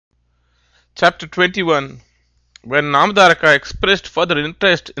Chapter 21. When Namadaraka expressed further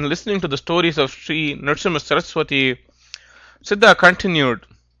interest in listening to the stories of Sri Nrsimha Saraswati, Siddha continued.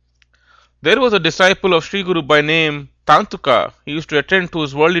 There was a disciple of Sriguru by name Tantuka. He used to attend to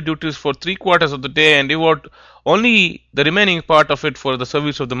his worldly duties for 3/4 of the day and devote only the remaining part of it for the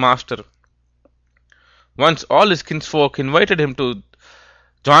service of the master. Once all his kinsfolk invited him to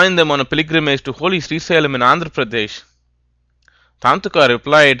join them on a pilgrimage to holy Srisailam in Andhra Pradesh. Tantuka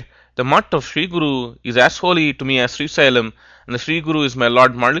replied, "The mutt of Sri Guru is as holy to me as Srisailam, and the Sri Guru is my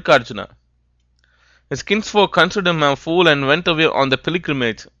Lord Mallikarjuna." His kinsfolk considered him a fool and went away on the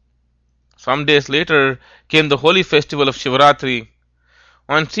pilgrimage. Some days later came the holy festival of Shivaratri.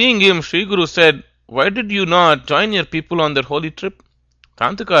 On seeing him, Sri Guru said, "Why did you not join your people on their holy trip?"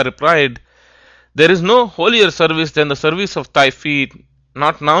 Tantuka replied, "There is no holier service than the service of thy feet."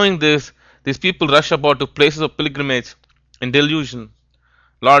 Not knowing this, these people rush about to places of pilgrimage in delusion.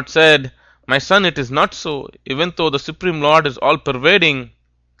 Lord said, "My son, it is not so. Even though the Supreme Lord is all-pervading,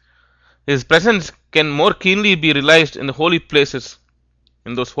 His presence can more keenly be realized in the holy places,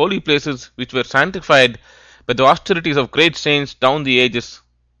 in those holy places which were sanctified by the austerities of great saints down the ages.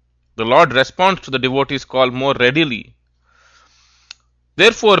 The Lord responds to the devotee's call more readily.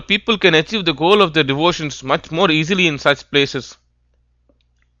 Therefore, people can achieve the goal of their devotions much more easily in such places.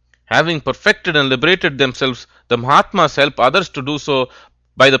 Having perfected and liberated themselves, the Mahatmas help others to do so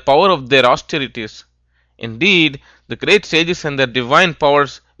by the power of their austerities. Indeed, the great sages and their divine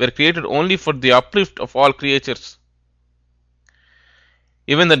powers were created only for the uplift of all creatures.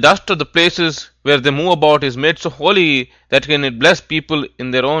 Even the dust of the places where they move about is made so holy that can it bless people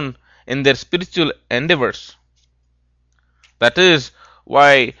in their spiritual endeavors. That is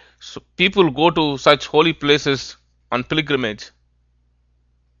why people go to such holy places on pilgrimage.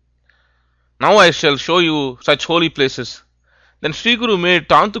 Now I shall show you such holy places. Then Sri Guru made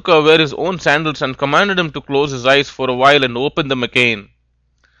Tantuka wear his own sandals and commanded him to close his eyes for a while and open them again.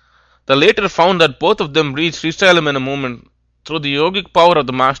 The latter found that both of them reached Srisailam in a moment through the yogic power of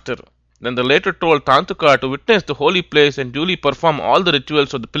the master. Then the latter told Tantuka to witness the holy place and duly perform all the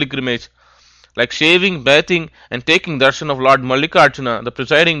rituals of the pilgrimage, like shaving, bathing, and taking darshan of Lord Mallikarjuna, the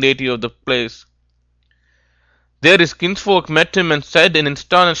presiding deity of the place. There his kinsfolk met him and said in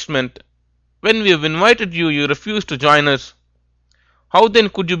astonishment, "When we have invited you, you refused to join us. How then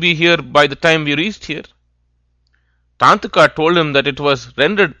could you be here by the time we reached here?" Tantuka told him that it was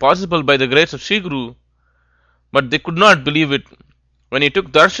rendered possible by the grace of Sri Guru, but they could not believe it. When he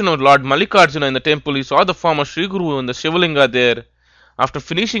took darshan of Lord Mallikarjuna in the temple, he saw the form of Sri Guru and the Shivalinga there. After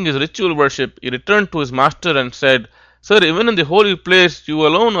finishing his ritual worship, he returned to his master and said, "Sir, even in the holy place you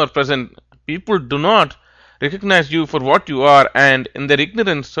alone are present. People do not recognize you for what you are, and in their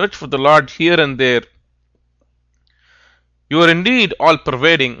ignorance search for the Lord here and there. You are indeed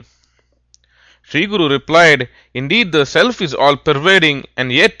all-pervading." Sri Guru replied, "Indeed the self is all-pervading,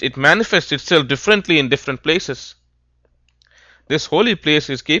 and yet it manifests itself differently in different places. This holy place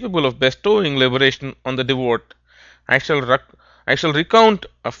is capable of bestowing liberation on the devout. I shall recount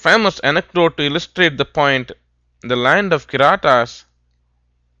a famous anecdote to illustrate the point. In the land of Kiratas,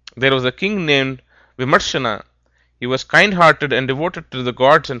 there was a king named Vimarshana. He was kind-hearted and devoted to the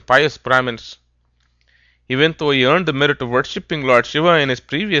gods and pious Brahmins. Even though he earned the merit of worshipping Lord Shiva in his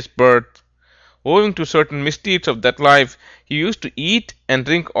previous birth, owing to certain misdeeds of that life, he used to eat and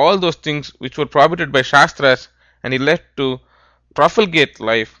drink all those things which were prohibited by Shastras, and he left to profligate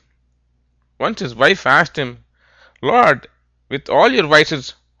life. Once his wife asked him, "Lord, with all your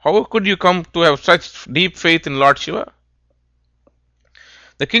vices, how could you come to have such deep faith in Lord Shiva?"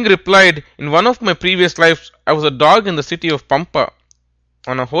 The king replied, "In one of my previous lives, I was a dog in the city of Pampa.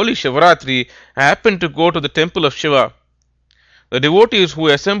 On a holy Shivaratri, I happened to go to the temple of Shiva. The devotees who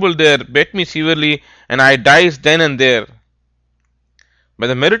assembled there beat me severely, and I died then and there. By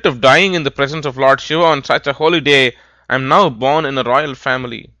the merit of dying in the presence of Lord Shiva on such a holy day, I am now born in a royal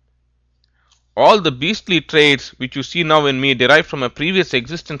family. All the beastly traits which you see now in me derive from a previous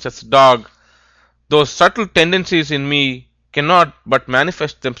existence as a dog. Those subtle tendencies in me cannot but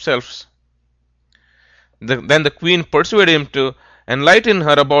manifest themselves." Then the queen persuaded him to enlighten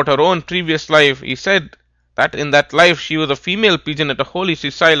her about her own previous life. He said that in that life she was a female pigeon at a holy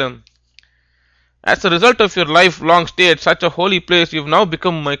Srisailam. "As a result of your lifelong stay at such a holy place, you have now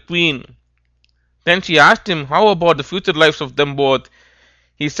become my queen." Then she asked him how about the future lives of them both.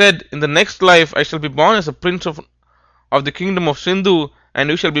 He said, "In the next life I shall be born as a prince of the kingdom of Sindhu, and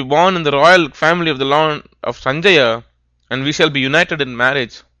you shall be born in the royal family of the land of Sanjaya, and we shall be united in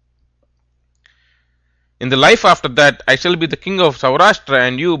marriage. In the life after that, I shall be the king of Saurashtra,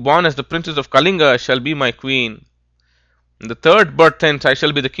 and you, born as the princess of Kalinga, shall be my queen." In the third birth hence I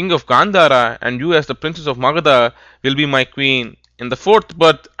shall be the king of Gandhara, and you as the princess of Magadha will be my queen. In the fourth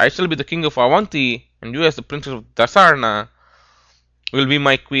birth I shall be the king of Avanti, and you as the princess of Dasarna will be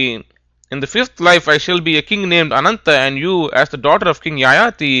my queen. In the fifth life I shall be a king named Ananta, and you as the daughter of King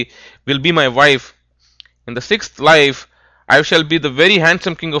Yayati will be my wife. In the sixth life I shall be the very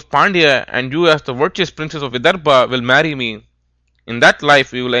handsome king of Pandya, and you as the virtuous princess of Vidarbha will marry me. In that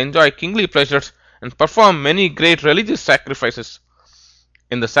life we will enjoy kingly pleasures and perform many great religious sacrifices.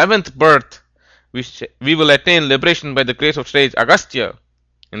 In the seventh birth we will attain liberation by the grace of sage Agastya.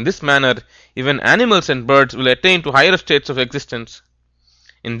 In this manner even animals and birds will attain to higher states of existence.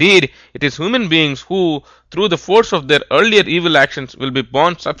 Indeed, it is human beings who, through the force of their earlier evil actions, will be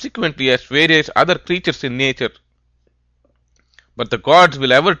born subsequently as various other creatures in nature. But the gods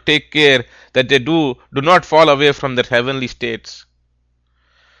will ever take care that they do not fall away from their heavenly states.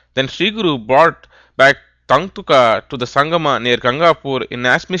 Then Sriguru brought back Tangtuka to the Sangama near Gangapur in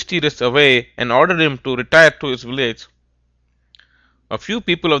as mysterious a way and ordered him to retire to his village. A few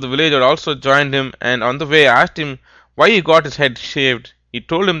people of the village had also joined him, and on the way asked him why he got his head shaved. He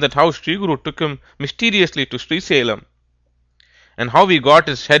told him that how Sriguru took him mysteriously to Srisalam, and how he got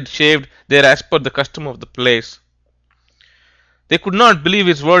his head shaved there as per the custom of the place. They could not believe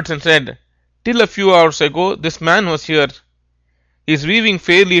his words and said, "Till a few hours ago this man was here. He is weaving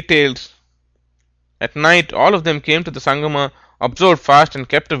fairy tales." At night all of them came to the Sangama, observed fast and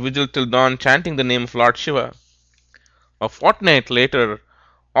kept a vigil till dawn, chanting the name of Lord Shiva. A fortnight later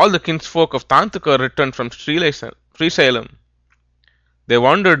all the kinsfolk of Tantuka returned from Srisalam. They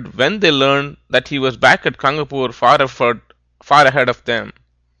wondered when they learned that he was back at Gangapur far ahead of them.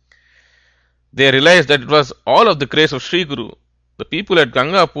 They realized that it was all of the grace of Sriguru. The people at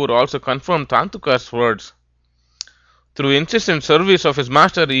Gangapur also confirmed Tantuka's words. Through incessant service of his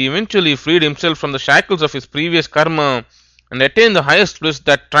master, he eventually freed himself from the shackles of his previous karma and attained the highest bliss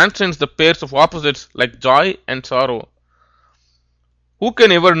that transcends the pairs of opposites like joy and sorrow. Who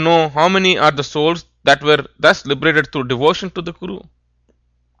can ever know how many are the souls that were thus liberated through devotion to the Guru?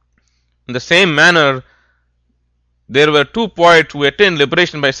 In the same manner, there were two poets who attained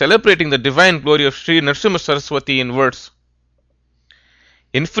liberation by celebrating the divine glory of Sri Narasimha Saraswati in verse.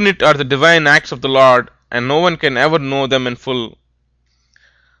 Infinite are the divine acts of the Lord, and no one can ever know them in full.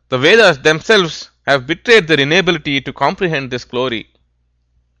 The Vedas themselves have betrayed their inability to comprehend this glory.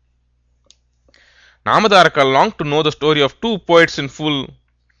 Namadaraka longed to know the story of two poets in full,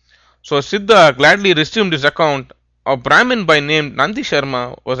 so Siddha gladly resumed his account. A Brahmin by name Nandi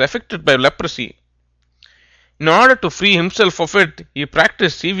Sharma was affected by leprosy. In order to free himself of it, he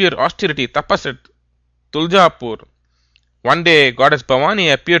practiced severe austerity tapas at Tuljapur. One day, goddess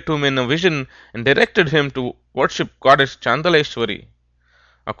Bhavani appeared to him in a vision and directed him to worship goddess Chandaleshwari.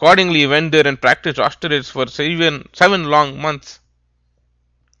 Accordingly, he went there and practiced austerities for seven long months.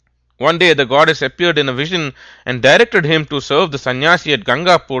 One day, the goddess appeared in a vision and directed him to serve the sannyasi at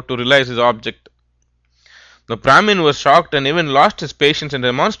Gangapur to realize his object. The Brahmin was shocked and even lost his patience and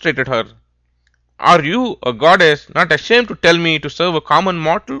remonstrated her. "Are you, a goddess, not ashamed to tell me to serve a common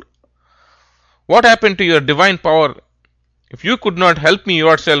mortal? What happened to your divine power? If you could not help me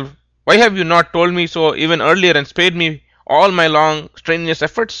yourself, why have you not told me so even earlier and spared me all my long, strenuous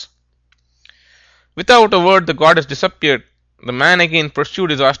efforts?" Without a word, the goddess disappeared. The man again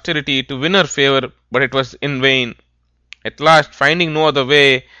pursued his austerity to win her favor, but it was in vain. At last, finding no other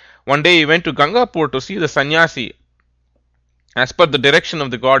way, one day he went to Gangapur to see the sannyasi, as per the direction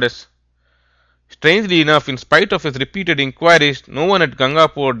of the goddess. Strangely enough, in spite of his repeated inquiries, no one at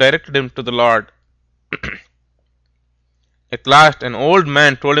Gangapur directed him to the Lord. At last, an old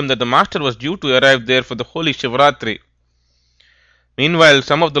man told him that the master was due to arrive there for the holy Shivratri. Meanwhile,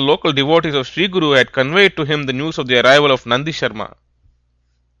 some of the local devotees of Sri Guru had conveyed to him the news of the arrival of Nandi Sharma.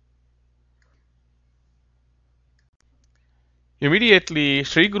 Immediately,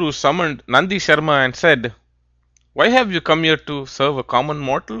 Sri Guru summoned Nandi Sharma and said, "Why have you come here to serve a common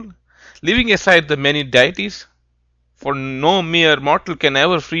mortal, leaving aside the many deities? For no mere mortal can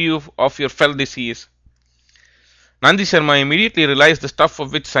ever free you of your fell disease." Nandi Sharma immediately realized the stuff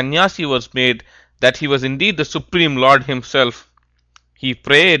of which sannyasi was made, that he was indeed the Supreme Lord himself. He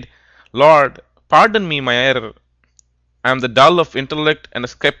prayed, "Lord, pardon me my error. I am the dull of intellect and a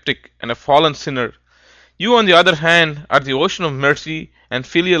skeptic and a fallen sinner. You, on the other hand, are the ocean of mercy and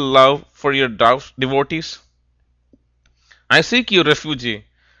filial love for your devotees. I seek your refuge.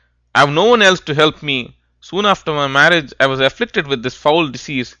 I have no one else to help me. Soon after my marriage, I was afflicted with this foul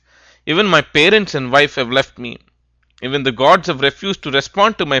disease. Even my parents and wife have left me. Even the gods have refused to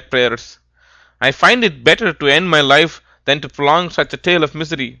respond to my prayers. I find it better to end my life than to prolong such a tale of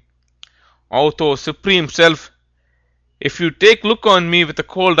misery. O thou Supreme Self, If you look on me with a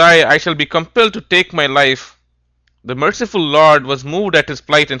cold eye, I shall be compelled to take my life. The merciful Lord was moved at his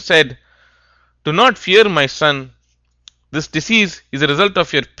plight and said, Do not fear, my son. This disease is a result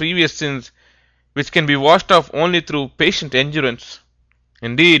of your previous sins, which can be washed off only through patient endurance.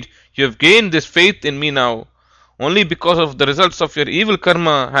 Indeed, you have gained this faith in me now, only because of the results of your evil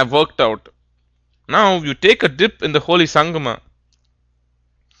karma have worked out. Now you take a dip in the holy Sangama.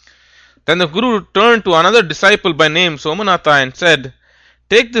 Then the Guru turned to another disciple by name Somanatha and said,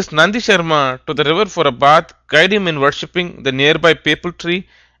 Take this Nandi Sharma to the river for a bath, guide him in worshipping the nearby peepal tree,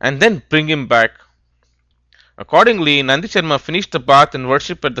 and then bring him back. Accordingly, Nandi Sharma finished the bath and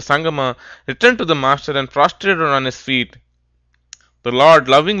worship at the Sangama, returned to the master, and prostrated on his feet. The Lord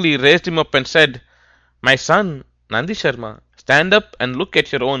lovingly raised him up and said, My son, Nandi Sharma, stand up and look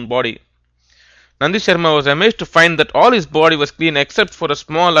at your own body. Nandi Sharma was amazed to find that all his body was clean except for a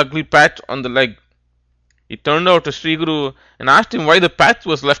small ugly patch on the leg. He turned out to sriguru and asked him why the patch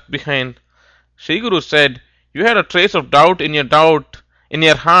was left behind. Sriguru said, You had a trace of doubt in your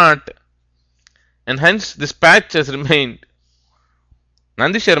heart, and hence this patch has remained.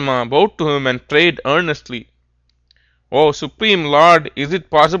 Nandi Sharma bowed to him and prayed earnestly, O Supreme Lord, is it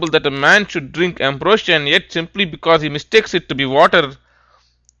possible that a man should drink ambrosia and yet simply because he mistakes it to be water,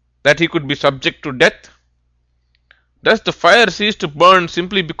 that he could be subject to death? Does the fire cease to burn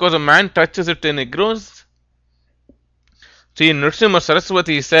simply because a man touches it in ignorance? Sri Nrsimha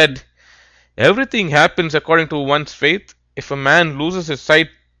Saraswati said, Everything happens according to one's faith. If a man loses his sight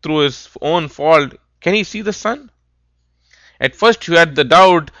through his own fault, can he see the sun? At first you had the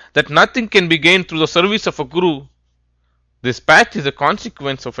doubt that nothing can be gained through the service of a guru. This patch is a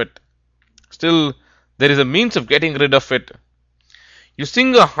consequence of it. Still, there is a means of getting rid of it. You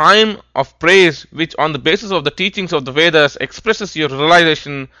sing a hymn of praise which, on the basis of the teachings of the Vedas, expresses your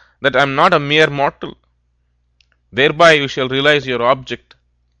realization that I am not a mere mortal. Thereby you shall realize your object.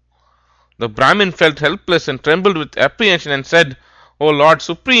 The Brahmin felt helpless and trembled with apprehension and said, O Lord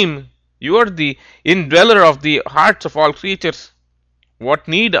Supreme, you are the indweller of the hearts of all creatures. What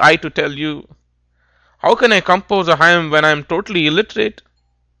need I to tell you? How can I compose a hymn when I am totally illiterate?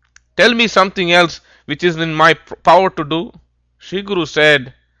 Tell me something else which is in my power to do. Sri Guru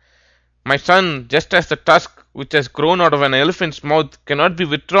said, My son, just as the tusk which has grown out of an elephant's mouth cannot be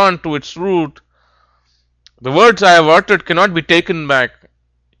withdrawn to its root, the words I have uttered cannot be taken back.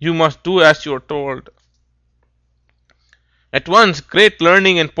 You must do as you are told. At once, great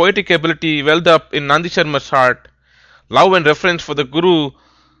learning and poetic ability welled up in Nandi Sharma's heart. Love and reverence for the Guru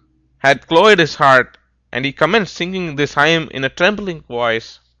had cloyed his heart, and he commenced singing this hymn in a trembling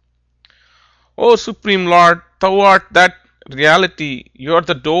voice. O Supreme Lord, thou art that reality, you are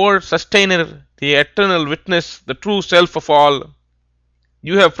the door, sustainer, the eternal witness, the true self of all.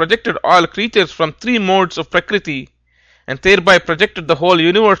 You have projected all creatures from three modes of Prakriti, and thereby projected the whole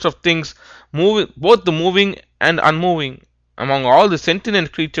universe of things, both the moving and unmoving. Among all the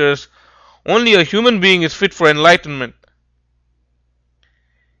sentient creatures, only a human being is fit for enlightenment.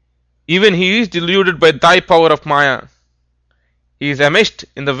 Even he is deluded by thy power of Maya. He is enmeshed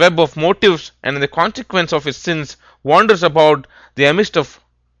in the web of motives, and in the consequence of his sins wanders about amidst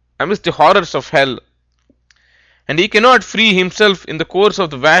the horrors of hell. And he cannot free himself in the course of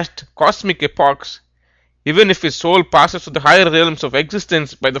the vast cosmic epochs. Even if his soul passes to the higher realms of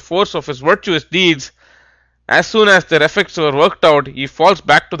existence by the force of his virtuous deeds, as soon as their effects are worked out, he falls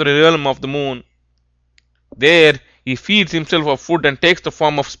back to the realm of the moon. There he feeds himself of food and takes the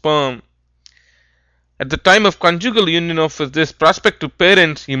form of sperm. At the time of conjugal union of this prospective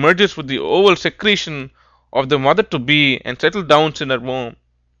parents, he merges with the oval secretion of the mother-to-be and settles down in her womb.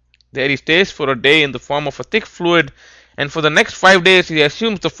 There he stays for a day in the form of a thick fluid, and for the next 5 days he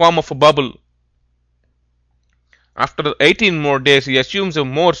assumes the form of a bubble. After 18 more days he assumes a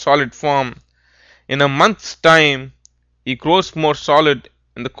more solid form. In a month's time he grows more solid.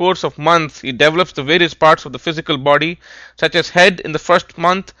 In the course of months he develops the various parts of the physical body, such as head in the first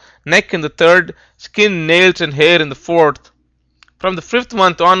month, neck in the third, skin, nails and hair in the fourth. From the 5th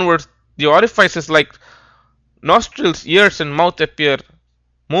month onwards the orifices like nostrils, ears and mouth appear.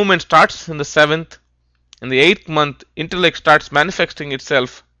 Movement starts in the 7th. In the 8th month intellect starts manifesting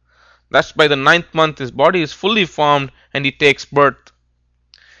itself. Thus by the 9th month his body is fully formed and he takes birth.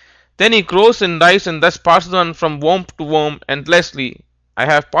 Then he grows and dies and thus passes on from womb to womb endlessly. I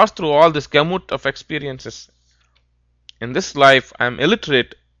have passed through all this gamut of experiences. In this life I am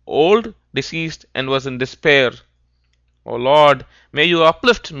illiterate, old, deceased, and was in despair. O Lord, may you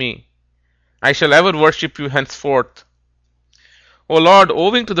uplift me. I shall ever worship you henceforth. O Lord,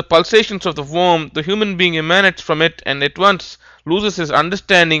 owing to the pulsations of the womb, the human being emanates from it and at once loses his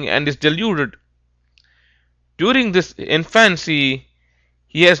understanding and is deluded. During this infancy,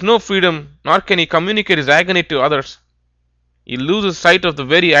 he has no freedom, nor can he communicate his agony to others. He loses sight of the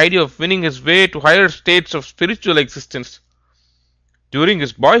very idea of winning his way to higher states of spiritual existence. During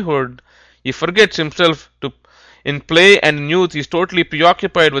his boyhood, he forgets himself in play, and in youth he is totally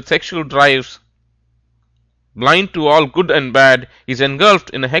preoccupied with sexual drives. Blind to all good and bad, he is engulfed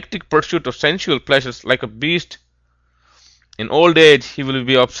in a hectic pursuit of sensual pleasures like a beast. In old age, he will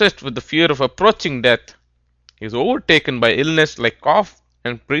be obsessed with the fear of approaching death. He is overtaken by illness like cough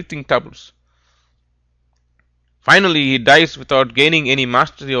and breathing troubles. Finally, he dies without gaining any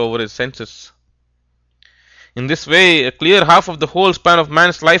mastery over his senses. In this way, a clear half of the whole span of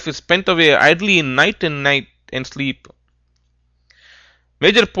man's life is spent away idly in night and sleep.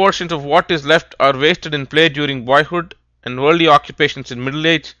 Major portions of what is left are wasted in play during boyhood and worldly occupations in middle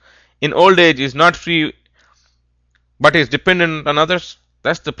age. In old age, he is not free but is dependent on others.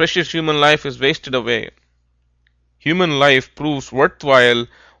 Thus, the precious human life is wasted away. Human life proves worthwhile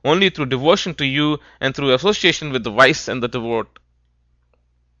only through devotion to you and through association with the wise and the devout.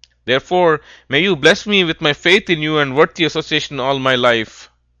 Therefore, may you bless me with my faith in you and worthy association all my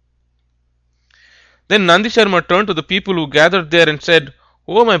life. Then Nandi Sharma turned to the people who gathered there and said,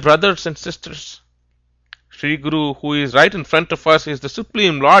 O my brothers and sisters, Sriguru, who is right in front of us, is the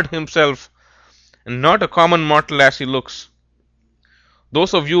Supreme Lord himself, and not a common mortal as he looks.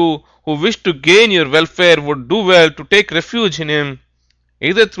 Those of you who wish to gain your welfare would do well to take refuge in him,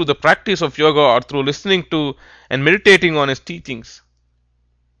 either through the practice of yoga or through listening to and meditating on his teachings.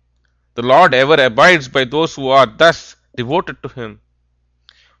 The Lord ever abides by those who are thus devoted to him,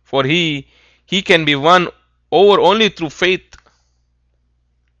 for he can be won over only through faith.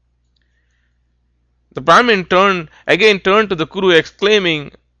 The Brahmin again turned to the Guru,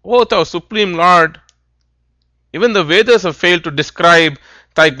 exclaiming, O thou Supreme Lord, even the Vedas have failed to describe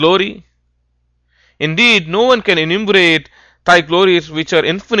thy glory. Indeed, no one can enumerate thy glories, which are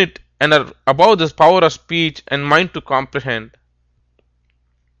infinite and are above the power of speech and mind to comprehend.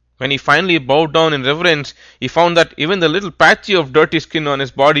 When he finally bowed down in reverence, he found that even the little patchy of dirty skin on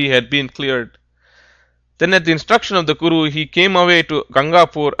his body had been cleared. Then, at the instruction of the Guru, he came away to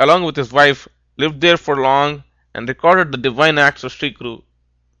Gangapur along with his wife, lived there for long, and recorded the divine acts of Sri Guru.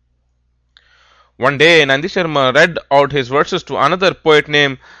 One day, Nandi Sharma read out his verses to another poet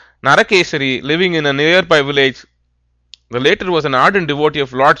named Narakesari, living in a nearby village. The latter was an ardent devotee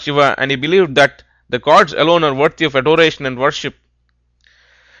of Lord Shiva, and he believed that the gods alone are worthy of adoration and worship.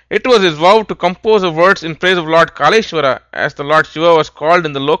 It was his vow to compose a verse in praise of Lord Kaleshwara, as the Lord Shiva was called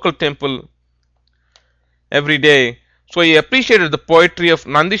in the local temple every day. So he appreciated the poetry of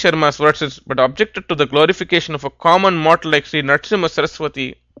Nandi Sharma's verses, but objected to the glorification of a common mortal like Sri Narasimha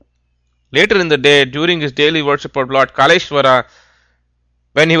Saraswati. Later in the day, during his daily worship of Lord Kaleshwara,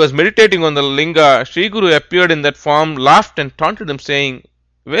 when he was meditating on the linga, Sri Guru appeared in that form, laughed and taunted him, saying,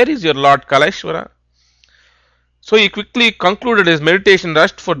 Where is your Lord Kaleshwara? So he quickly concluded his meditation,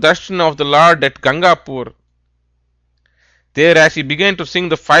 rushed for darshan of the Lord at Gangapur. There, as he began to sing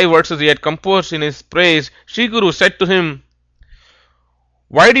the 5 verses he had composed in his praise, Sri Guru said to him,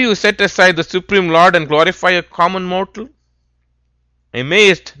 Why do you set aside the Supreme Lord and glorify a common mortal?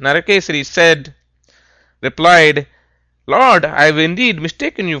 Amazed, Narakesari replied, Lord, I have indeed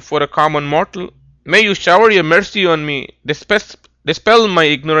mistaken you for a common mortal. May you shower your mercy on me, dispel my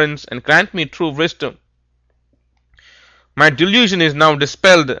ignorance, and grant me true wisdom. My delusion is now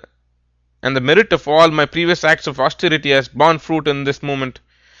dispelled, and the merit of all my previous acts of austerity has borne fruit in this moment.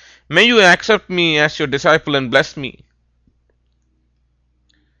 May you accept me as your disciple and bless me.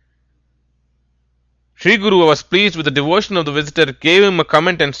 Sri Guru was pleased with the devotion of the visitor, gave him a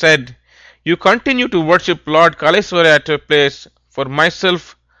comment and said, You continue to worship Lord Kaleswara at your place. For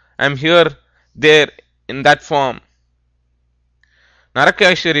myself, I am there in that form.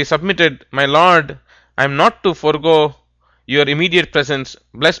 Narakeshari submitted, My Lord, I am not to forego your immediate presence.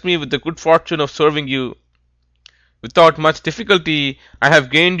 Bless me with the good fortune of serving you. Without much difficulty, I have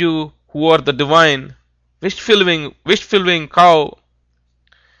gained you who are the divine, wish-fulfilling cow,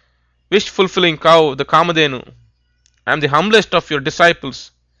 the Kamadhenu. I am the humblest of your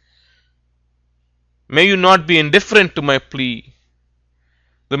disciples. May you not be indifferent to my plea.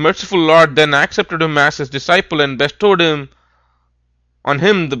 The merciful Lord then accepted him as his disciple and bestowed on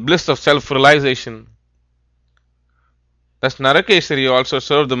him the bliss of self-realization. Thus Narakesari also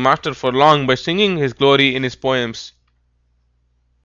served the master for long by singing his glory in his poems.